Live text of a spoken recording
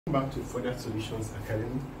Back to Further Solutions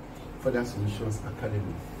Academy. Further Solutions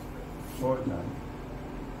Academy. Further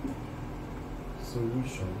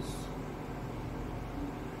Solutions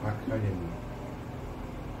Academy.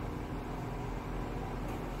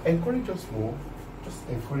 Encourage us more. Just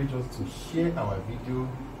encourage us to share our video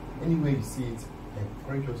anywhere you see it.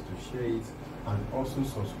 Encourage us to share it and also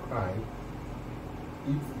subscribe.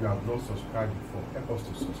 If you have not subscribed before, help us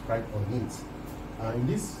to subscribe on it. In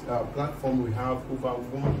this platform, we have over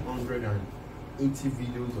 180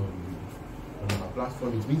 videos on our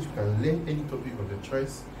platform. It means you can learn any topic of your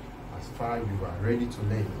choice as far as you are ready to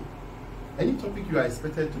learn. Any topic you are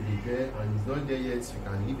expected to be there and is not there yet, you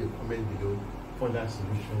can leave a comment below for that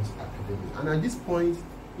Solutions Academy. And at this point,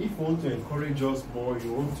 if you want to encourage us more,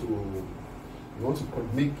 you want to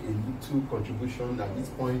make a little contribution, at this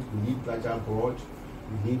point we need larger board,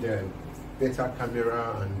 we need a better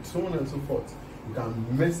camera, and so on and so forth. You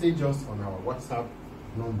can message us on our WhatsApp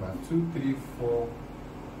number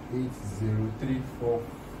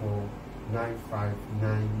 234-80344-95990.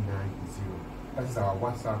 That is our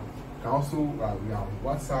WhatsApp. You can also we have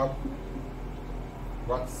WhatsApp,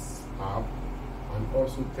 and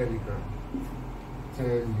also Telegram.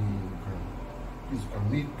 Please, you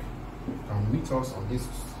can meet us on these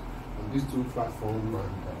two platforms.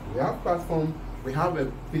 And we have platform. We have a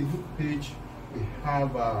Facebook page. We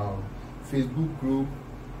have a Facebook group,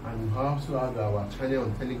 and we also have our channel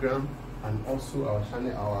on Telegram, and also our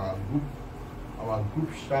group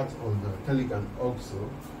chat on Telegram also.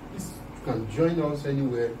 Please, you can join us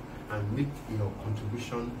anywhere and make your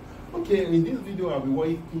contribution. Okay, in this video I'll be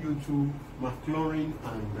walking you through Maclaurin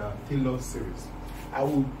and Taylor series. I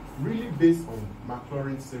will really base on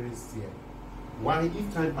Maclaurin series here. Why,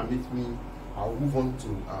 if time permits me, I'll move on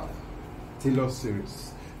to Taylor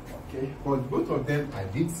series. Okay, but both of them are a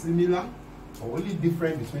bit similar. The only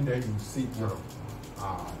difference between them you see it now.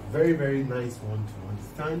 Very, very nice one to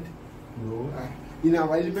understand. You know, in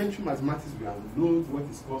our elementary mathematics, we have known what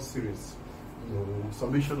is called series. You know,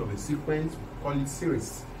 summation of a sequence, we call it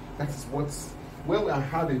series. That is what, when we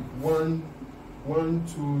have a 1,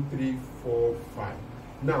 2, 3, 4, 5.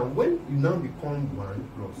 Now, when you now become 1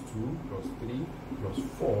 plus 2 plus 3 plus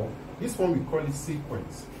 4, this one we call it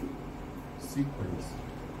sequence.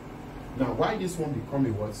 Now, why this one become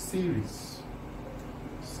a what? Series.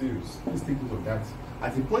 Let's take note of that.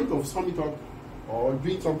 At the point of summing up or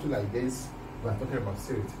doing something like this, we are talking about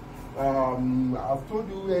series. I've told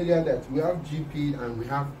you earlier that we have GP and we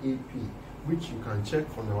have AP, which you can check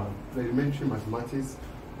on our elementary mathematics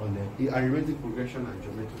on the arithmetic progression and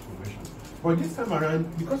geometric progression. But this time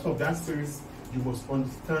around, because of that series, you must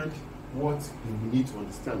understand what you need to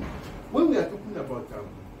understand. When we are talking about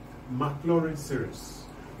Maclaurin series,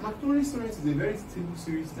 Maclaurin series is a very stable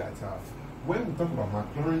series that when we talk about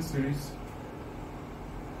Maclaurin series,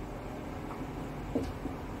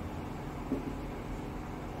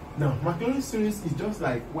 now Maclaurin series is just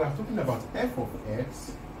like we are talking about f of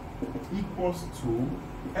x equals to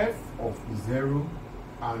f of 0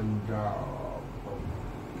 and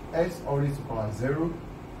s all raised to power 0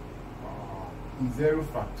 0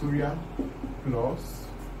 factorial plus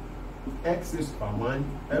x raised to power 1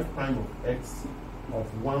 f prime of x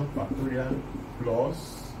of 1 factorial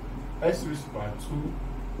plus s raised to power 2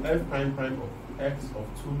 f prime of x of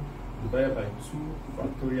 2 divided by 2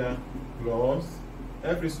 factorial plus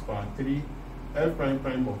f raised to power 3 f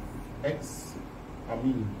prime of x,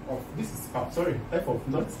 f of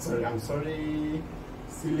not, sorry, I'm sorry,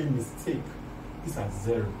 silly mistake. These are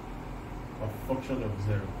 0, a function of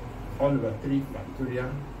 0, all over 3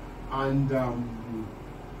 factorial, and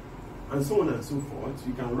so on and so forth.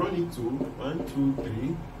 You can run it to 1, 2,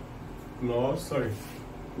 3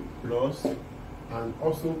 plus, and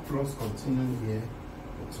also plus continue here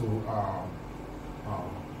to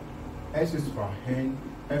s raised to power n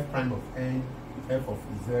f prime of n f of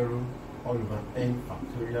 0 all over n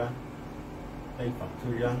factorial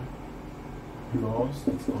plus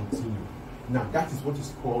it continue. Now that is what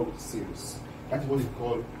is called series. That is what is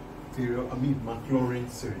called Maclaurin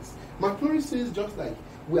series. Maclaurin series, just like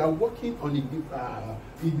we are working on the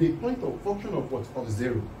point of function of what? Of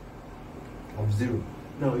 0.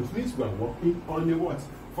 Now it means we are working on the what?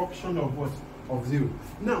 Function of what? Of 0.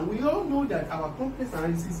 Now we all know that our complex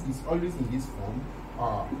analysis is always in this form.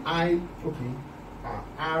 R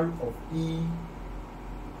of E,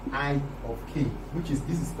 I of K, which is,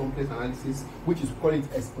 this is complex analysis, which is called it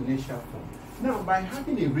exponential form. Now by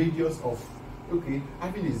having a radius of,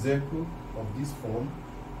 having a circle of this form,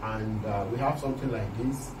 and we have something like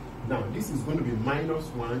this. Now this is going to be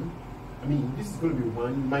minus 1. This is going to be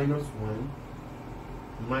 1 minus 1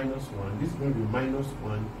 minus 1. This is going to be minus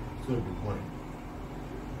 1. It's going to be 1.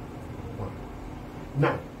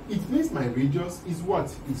 Now, it means my radius is what?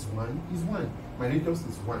 Is 1, is 1. My radius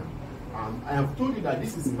is 1. I have told you that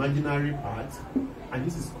this is imaginary part, and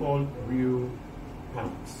this is called real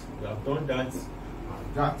part. We have done that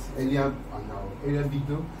earlier on our earlier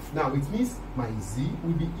video. Now, it means my z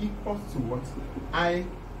will be equal to what? I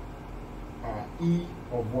e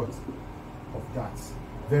of what? Of that.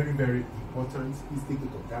 Very, very important. Please take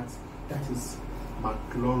note of that. That is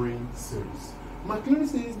Maclaurin series. Maclaurin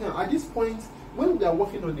series now, at this point, when we are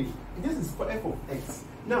working on it, this is for f of x.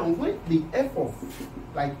 Now, when the f of,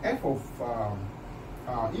 like f of,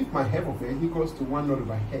 if my f of x equals to 1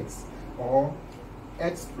 over x, or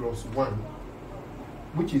x plus 1,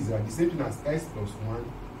 which is the same thing as x plus 1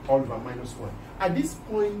 all over minus 1. At this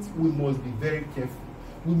point, we must be very careful.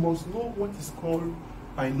 We must know what is called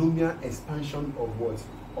binomial expansion of what?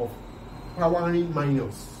 Of powering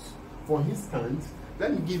minus. For instance,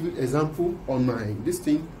 let me give you example on my this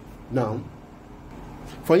thing now.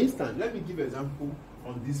 For instance, let me give an example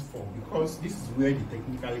on this form, because this is where the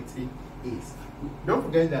technicality is. Don't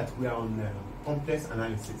forget that we are on complex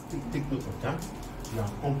analysis. Take note of that. We are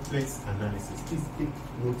complex analysis. Please take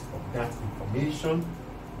note of that information.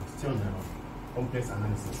 We're still on complex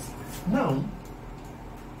analysis. Now,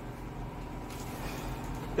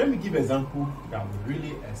 let me give an example that will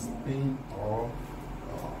really explain or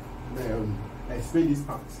explain these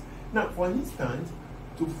parts. Now, for instance,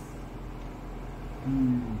 to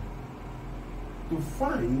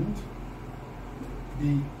find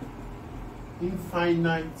the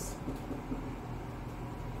infinite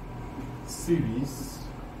series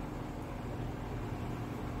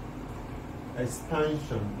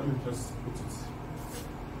expansion, let me just put it,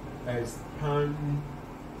 expansion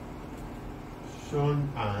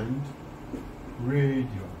and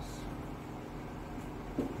radius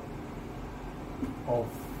of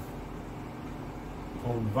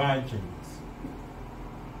convergence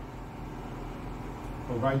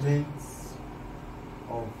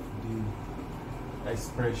of the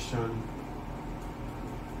expression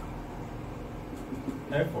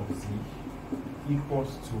f of z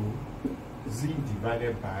equals to z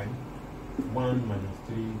divided by 1 minus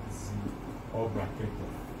 3z or bracket of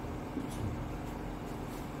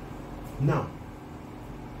 2. Now,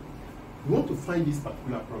 we want to find this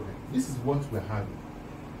particular problem. This is what we're having.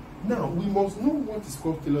 Now, we must know what is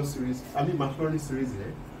called Taylor series, Maclaurin series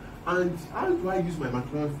here. And how do I use my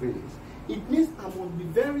Maclaurin series? It means I must be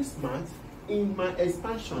very smart in my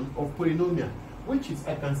expansion of polynomial, which is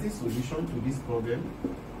I can say solution to this problem.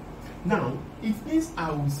 Now, it means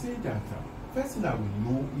I will say that first thing I will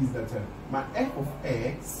know is that my f of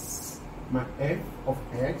x, my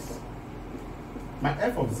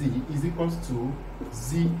f of z is equals to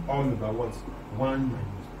z all over what? 1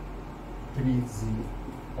 minus 3z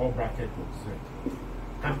or bracket of z.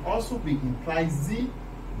 Can also be implied z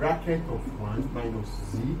bracket of 1 minus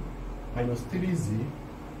z minus 3z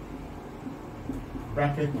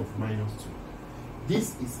bracket of minus 2.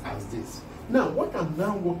 This is as this. Now, what I'm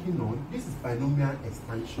now working on, this is binomial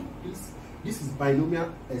expansion. This is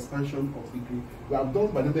binomial expansion of degree. We have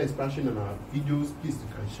done binomial expansion in our videos. Please, you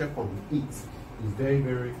can check on it. It's very,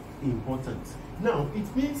 very important. Now,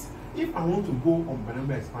 it means if I want to go on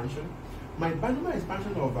binomial expansion, my binomial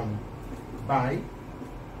expansion of by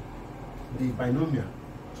the binomial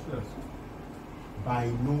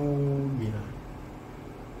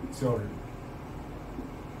theorem.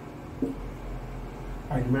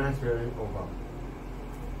 Binomial theorem of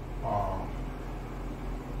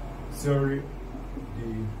theory,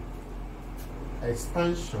 the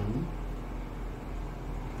expansion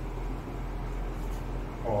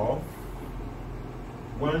of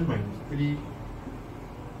 1 minus 3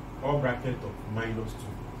 or bracket of minus 2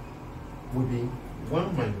 will be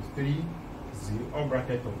 1 minus 3z or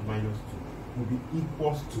bracket of minus 2 will be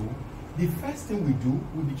equals to, the first thing we do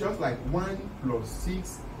will be just like 1 plus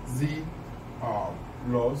 6z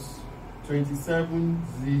plus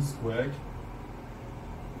 27z squared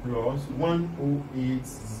plus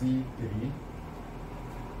 108z3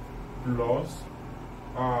 plus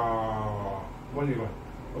what do you want?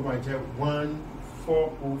 Over here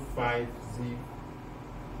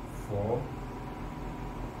 1405z4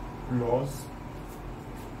 plus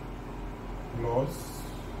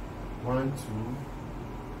 1 2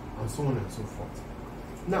 and so on and so forth.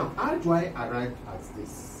 Now, how do I arrive at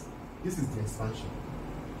this? This is the expansion.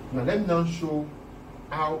 Now, let me now show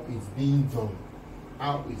how it's being done.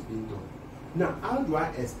 Now, how do I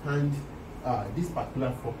expand this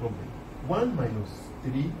particular problem? 1 minus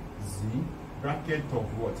 3z bracket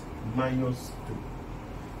of what? Minus 2.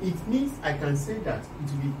 It means I can say that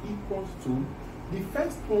it will be equal to, the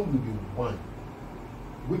first one will be 1,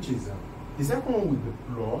 which is The second one will be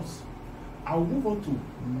plus. I'll move on to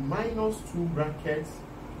minus 2 brackets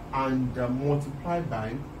and multiply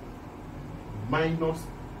by minus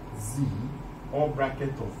z, or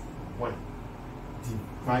bracket of 1,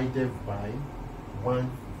 divided by 1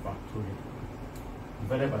 factorial.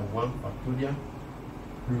 Divided by 1 factorial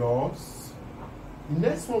plus. The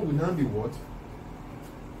next one will now be what?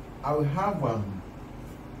 I will have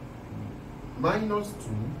minus 2,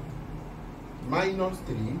 minus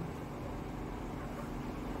 3.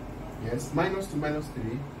 Yes, minus 2, minus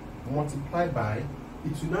 3 multiplied by,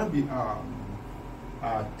 it will now be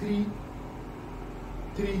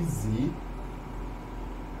 3z,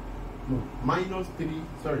 no, minus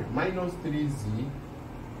 3z,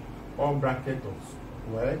 or bracket of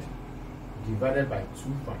squared, divided by 2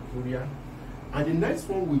 factorial. And the next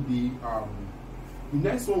one will be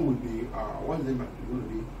what is it going to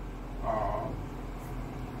be?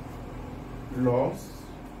 Plus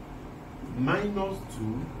minus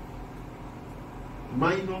 2,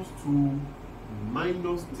 minus 2,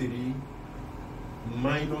 minus 3,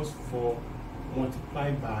 minus 4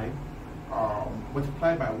 multiplied by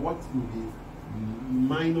what will be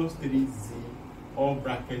minus 3z, or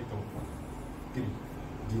bracket of 3,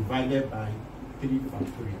 divided by 3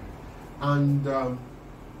 factorial. And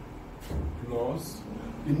plus,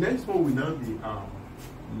 the next one will now be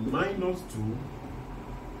minus 2,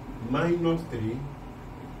 minus 3,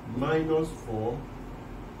 minus 4,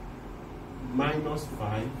 minus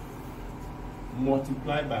 5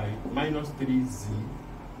 multiplied by minus 3z,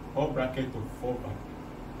 or bracket of 4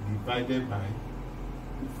 divided by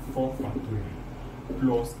 4 factorial,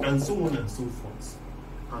 plus, and so on and so forth,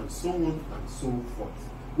 and so on and so forth.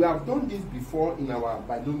 We have done this before in our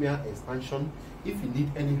binomial expansion. If you need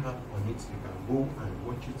any help on it, you can go and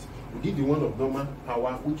watch it. We did the one of normal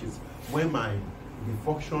power, which is when the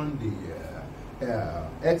function, the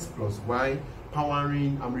x plus y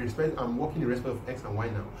powering, I'm working in respect of x and y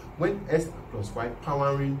now. When x plus y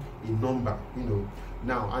powering a number,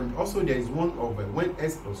 now, and also there is one of when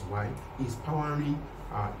x plus y is powering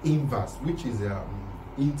inverse, which is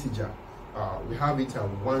integer. We have it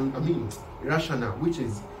rational, which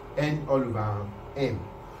is n all over m.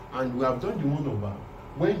 And we have done the one over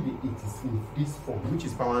when it is in this form, which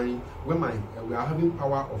is powering, when we are having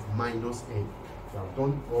power of minus n. We have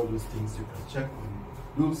done all those things. You can check on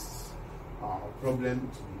those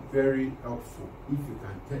problems to be very helpful if you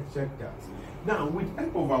can check that. Now, with the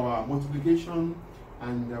help of our multiplication,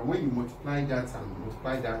 and when you multiply that and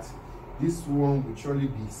multiply that, this one will surely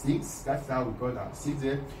be 6. That's how we got our 6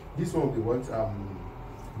 there. This one will be what?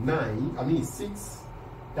 9. 6.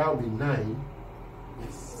 That will be 9.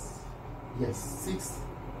 Yes, 6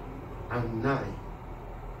 and 9,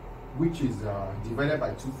 which is divided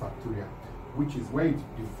by 2 factorial, which is when you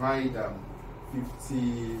divide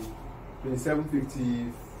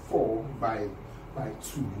 2754 by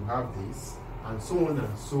 2, you have this, and so on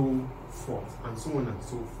and so forth, and so on and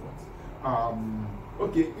so forth.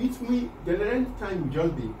 Okay, it will, the next time will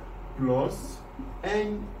just be plus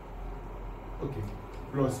n, okay,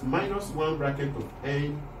 plus minus 1 bracket of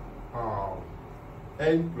n,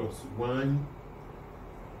 n plus 1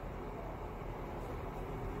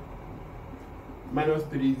 minus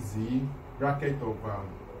 3z bracket of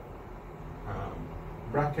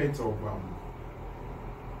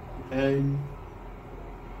n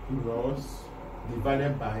plus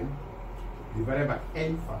divided by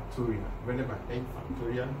n factorial,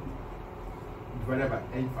 divided by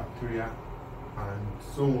n factorial, and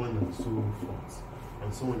so on and so forth,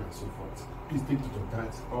 and so on and so forth. Please take note of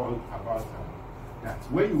that, all about that.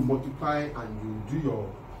 When you multiply and you do your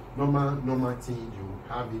normal thing, you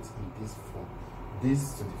have it in this form.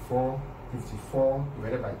 This 54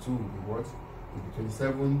 divided by 2 will be what? Will be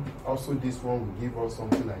 27. Also, this one will give us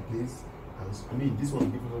something like this, and this one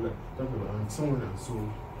will give us something like, and so on and so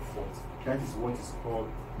forth. That is what is called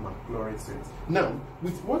Maclaurin set. Now,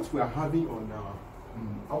 with what we are having on our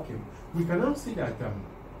okay, we can now say that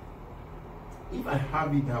if I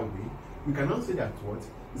have it that way, we can now say that what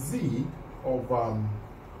z of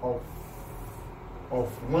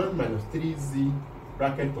 1 minus 3z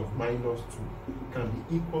bracket of minus 2 can be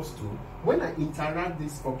equals to, when I interact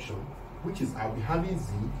this function, which is I'll be having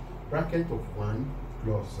z bracket of 1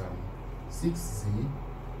 plus 6z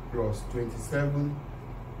plus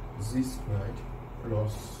 27z squared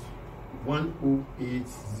plus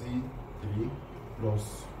 108z3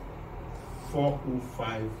 plus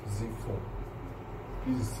 405z4.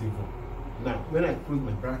 This is simple. Now, when I close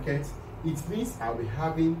my bracket, it means I'll be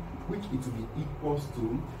having, which it will be equals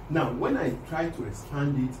to, now when I try to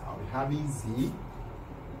expand it, I'll be having z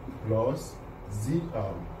plus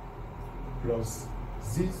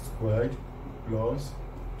z squared plus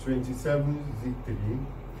 27z3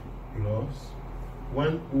 plus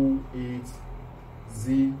 108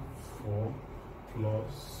 z4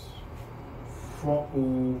 plus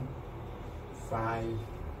 405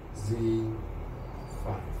 z5.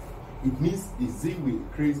 It means the z will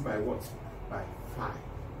increase by what? By 5.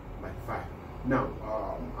 Now,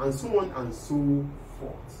 and so on and so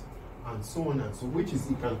forth, and so on and so, which is,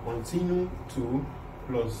 you can continue to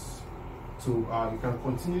plus to you can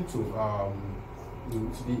continue to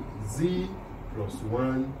the z plus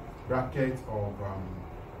 1 bracket of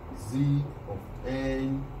z of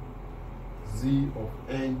n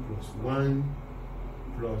plus 1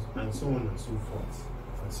 plus, and so on and so forth,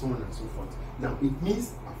 and so on and so forth. Now it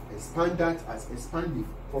means I've expanded that as expand the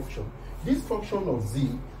function. This function of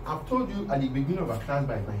z, I've told you at the beginning of a class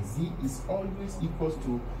by my z is always equals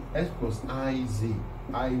to s plus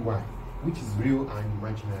iy, which is real and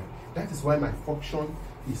imaginary. That is why my function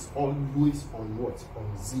is always on what?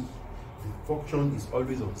 On z. The function is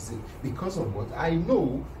always on z. Because of what? I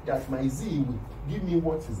know that my z will give me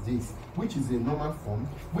what is this, which is a normal form,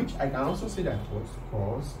 which I can also say that was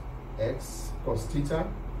cos x cos theta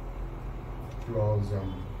plus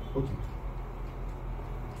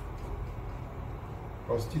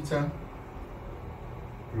cos theta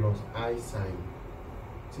plus I sine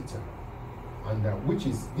theta, and which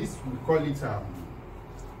is this, we call it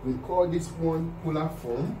we call this one polar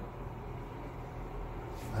form.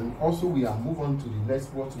 And also we are move on to the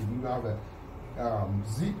next what we have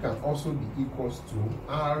z can also be equals to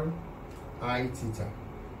r I theta,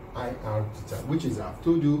 ir theta, which is, I've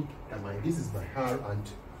told you that this is my r,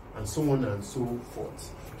 and so on and so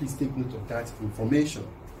forth. Please take note of that information.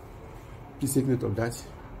 Please take note of that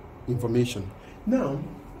information. Now,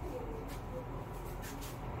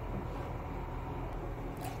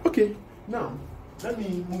 okay, now let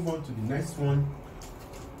me move on to the next one.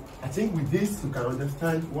 I think with this you can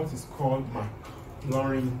understand what is called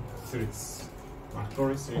Maclaurin series.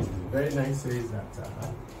 Maclaurin series is a very nice series that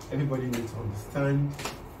everybody needs to understand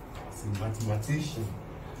as a mathematician.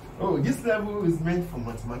 Oh, this level is meant for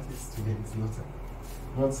mathematics students, not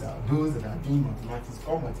those that are doing mathematics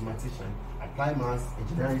or mathematician, applied maths,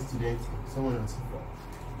 engineering students, and so on and so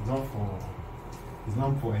forth. It's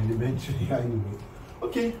not for elementary anyway.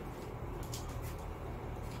 Okay.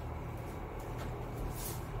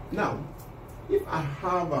 Now, if I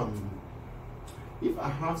have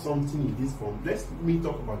something in this form, let me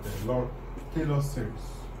talk about the Taylor series.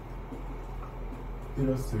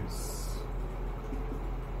 Taylor series.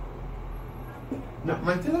 Now,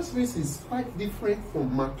 my Taylor series is quite different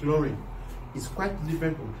from Maclaurin. It's quite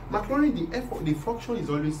different from Maclaurin. The function is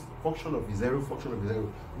always function of 0, function of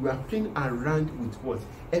 0. We are playing around with what?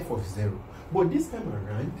 F of 0. But this time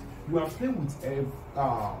around, we are playing with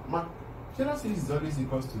Taylor series is always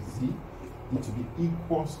equals to z. It will be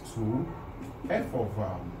equals to f of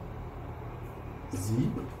z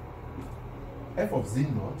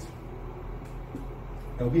naught,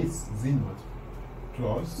 always z naught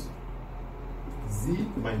plus z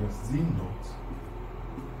minus z naught.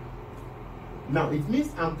 Now it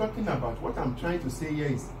means I'm talking about what I'm trying to say here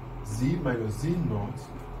is z minus z naught,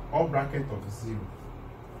 or bracket of 0,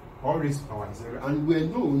 or raised to power 0. And we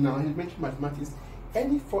know now, he mentioned mathematics,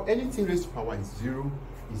 for anything raised to power 0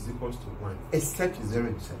 is equals to 1, except 0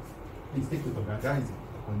 itself. Please take note of that. That is the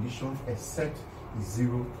condition, except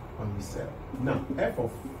 0 on the cell. Now, f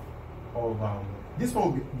of this one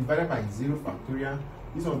will be divided by 0 factorial.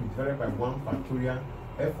 This one will be divided by 1 factorial.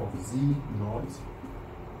 F of z naught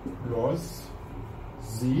plus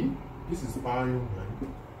z. This is powering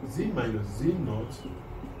 1. Z minus z naught,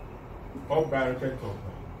 or bracket of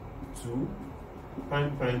 2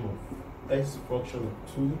 prime of x function of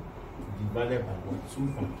 2 divided by 2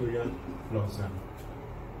 factorial plus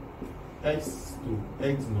x to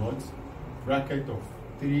x naught bracket of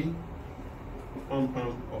 3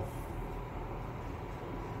 compound of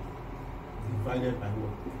divided by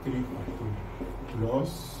 3 factorial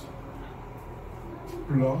plus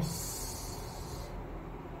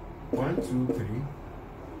 1, 2, 3.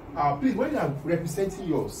 Please, when you are representing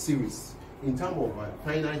your series in terms of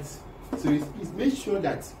finite series, please make sure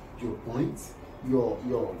that your points, your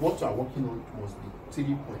what you are working on must be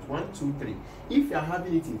 3 points. 1, 2, 3. If you are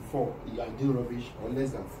having it in 4, you are doing rubbish, or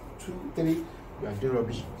less than 2, 3, you are doing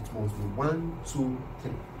rubbish. It must be 1, 2,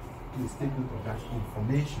 3. Please take note of that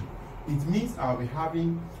information. It means I'll be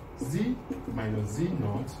having z minus z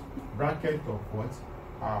naught bracket of what?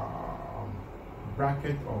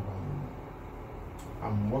 Bracket of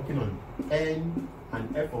I'm working on n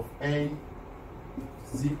and f of n,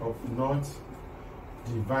 z of naught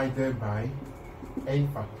divided by n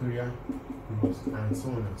factorial plus, and so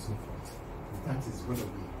on and so forth. That is going to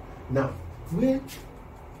be. Now, where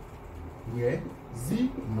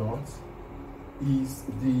z naught is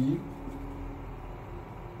the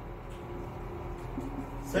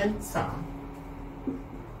center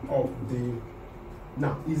of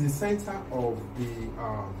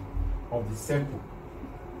the circle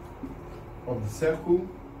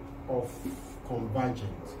of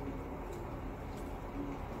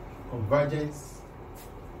convergence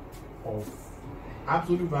of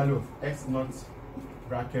absolute value of x naught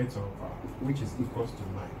bracket of which is equals to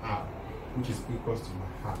my r, which is equals to my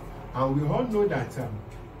r. And we all know that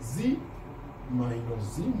z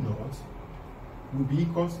minus z naught will be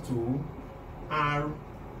equals to r.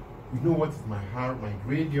 We know what is my r, my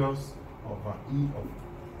radius of e of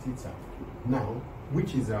theta. Now,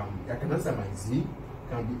 which is I can answer my z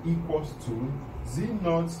can be equals to z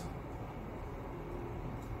naught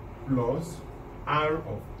plus r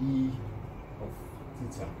of e of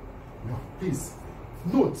theta. Now, please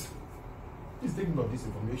take note of this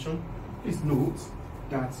information. Please note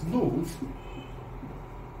that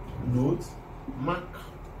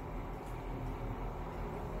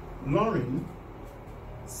Maclaurin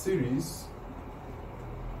series.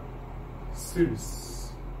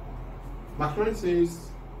 Maclaurin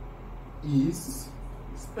series is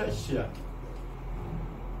special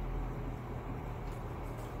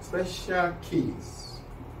case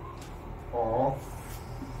of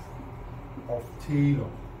Taylor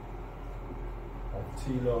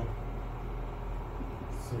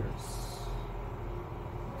series,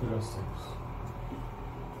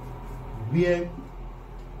 where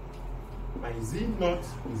my z naught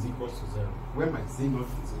is equals to 0. Where my z naught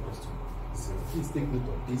is equals to 0. Please take note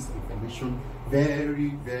of this information very,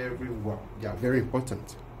 very well. They are very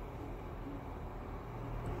important.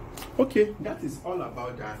 Okay, that is all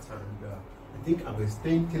about that, and I think I've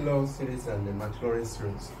explained Taylor series and the Maclaurin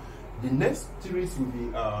series. The next series will be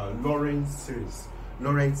Lorentz series.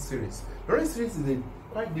 Lorentz series is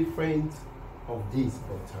quite different of this,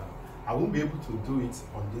 but I won't be able to do it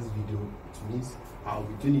on this video. It means I'll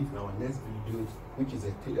be doing it in our next video, which is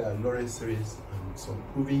a Lorentz series and some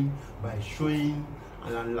proving by showing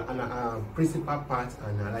an principal part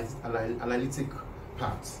and analytic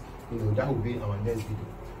parts. That will be in our next video.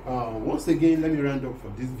 Once again, let me round up for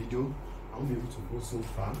this video. I won't be able to go so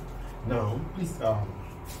far. Now, please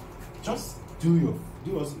just do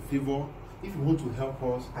us a favor. If you want to help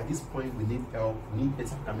us at this point, we need help. We need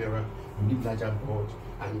better camera, we need larger board,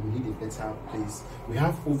 and we need a better place. We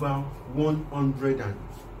have over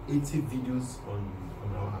 180 videos on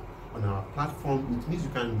our platform. It means you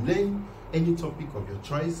can learn any topic of your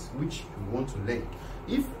choice which you want to learn.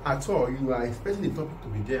 If at all you are expecting the topic to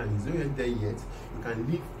be there and it's not there yet, you can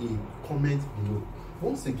leave a comment below.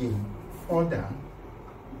 Once again, further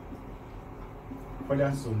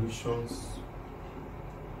solutions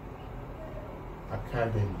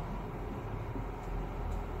academy.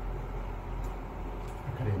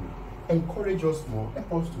 Encourage us more.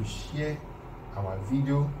 Help us to share our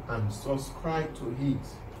video and subscribe to it.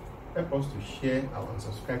 Help us to share and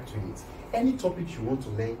subscribe to it. Any topics you want to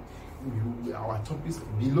learn, our topics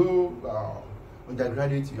below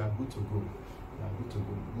undergraduate, you are good to go.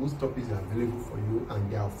 Most topics are available for you,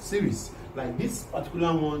 and they are series. Like this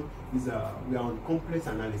particular one is we are on complex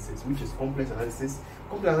analysis, which is complex analysis.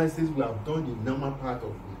 Complex analysis, we have done the normal part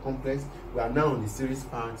of the complex. We are now on the series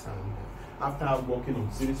part, and after working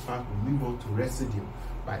on series part, we move on to residue.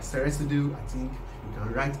 By residue, I think you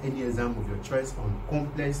can write any exam of your choice on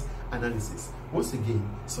complex analysis. Once again,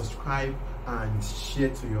 subscribe and share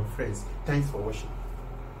to your friends. Thanks for watching.